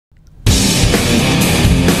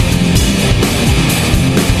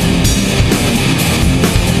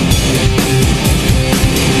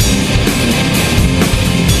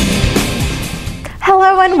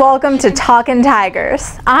welcome to Talkin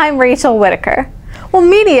Tigers. I'm Rachel Whittaker. Well,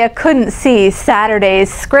 media couldn't see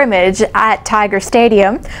Saturday's scrimmage at Tiger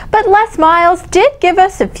Stadium, but Les Miles did give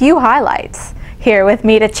us a few highlights. Here with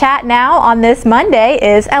me to chat now on this Monday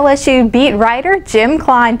is LSU beat writer Jim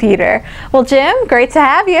Kleinpeter. Well, Jim, great to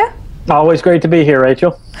have you. Always great to be here,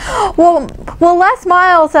 Rachel. Well, Les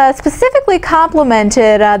Miles specifically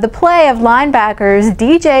complimented the play of linebackers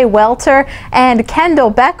DJ Welter and Kendall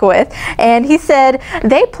Beckwith, and he said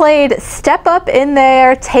they played step up in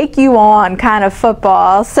there, take you on kind of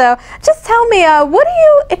football. So just tell me, what do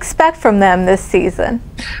you expect from them this season?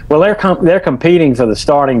 Well, they're competing for the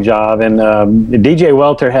starting job, and DJ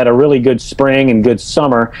Welter had a really good spring and good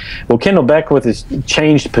summer. Well, Kendall Beckwith has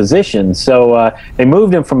changed positions, so they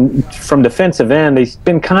moved him from defensive end. He's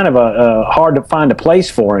been kind of hard to find a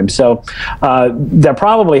place for him, so they're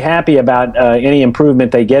probably happy about any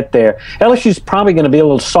improvement they get there. LSU's probably going to be a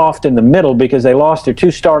little soft in the middle because they lost their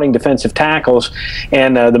two starting defensive tackles,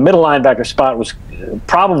 and the middle linebacker spot was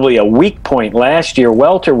probably a weak point last year.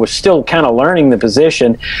 Welter was still kind of learning the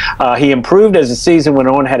position. He improved as the season went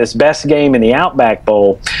on, had his best game in the Outback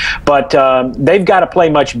Bowl, but they've got to play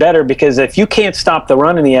much better because if you can't stop the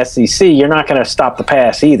run in the SEC, you're not going to stop the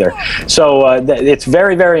pass either. So it's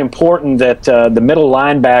very, very important that the middle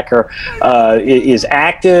linebacker is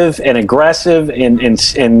active and aggressive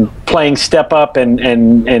in playing step up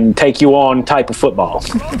and take you on type of football.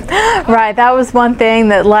 Right, that was one thing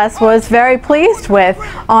that Les was very pleased with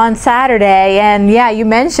on Saturday. And yeah, you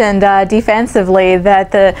mentioned defensively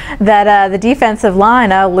that the defensive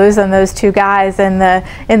line losing those two guys in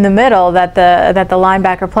the middle that the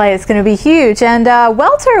linebacker play is going to be huge. And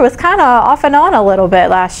Welter was kind of off and on a little bit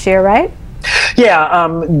last year, right? Yeah,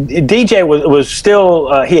 DJ was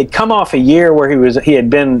still he had come off a year where he had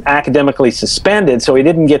been academically suspended, so he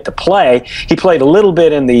didn't get to play. He played a little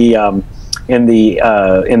bit in the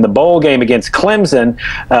bowl game against Clemson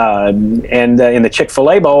and in the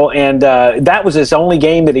Chick-fil-A Bowl, and that was his only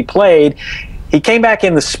game that he played. He came back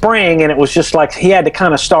in the spring, and it was just like he had to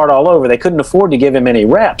kind of start all over. They couldn't afford to give him any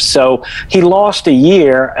reps, so he lost a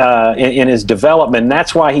year in his development. And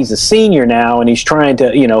that's why he's a senior now, and he's trying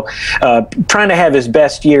to, trying to have his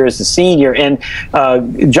best year as a senior. And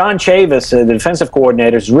John Chavis, the defensive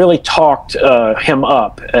coordinator, has really talked him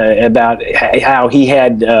up about how he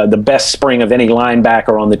had the best spring of any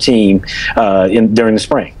linebacker on the team during the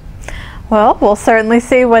spring. Well, we'll certainly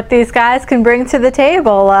see what these guys can bring to the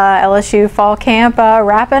table. LSU fall camp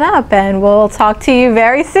wrapping up, and we'll talk to you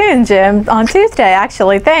very soon, Jim, on Tuesday,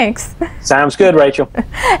 actually. Thanks. Sounds good, Rachel.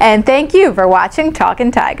 And thank you for watching Talkin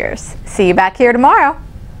Tigers. See you back here tomorrow.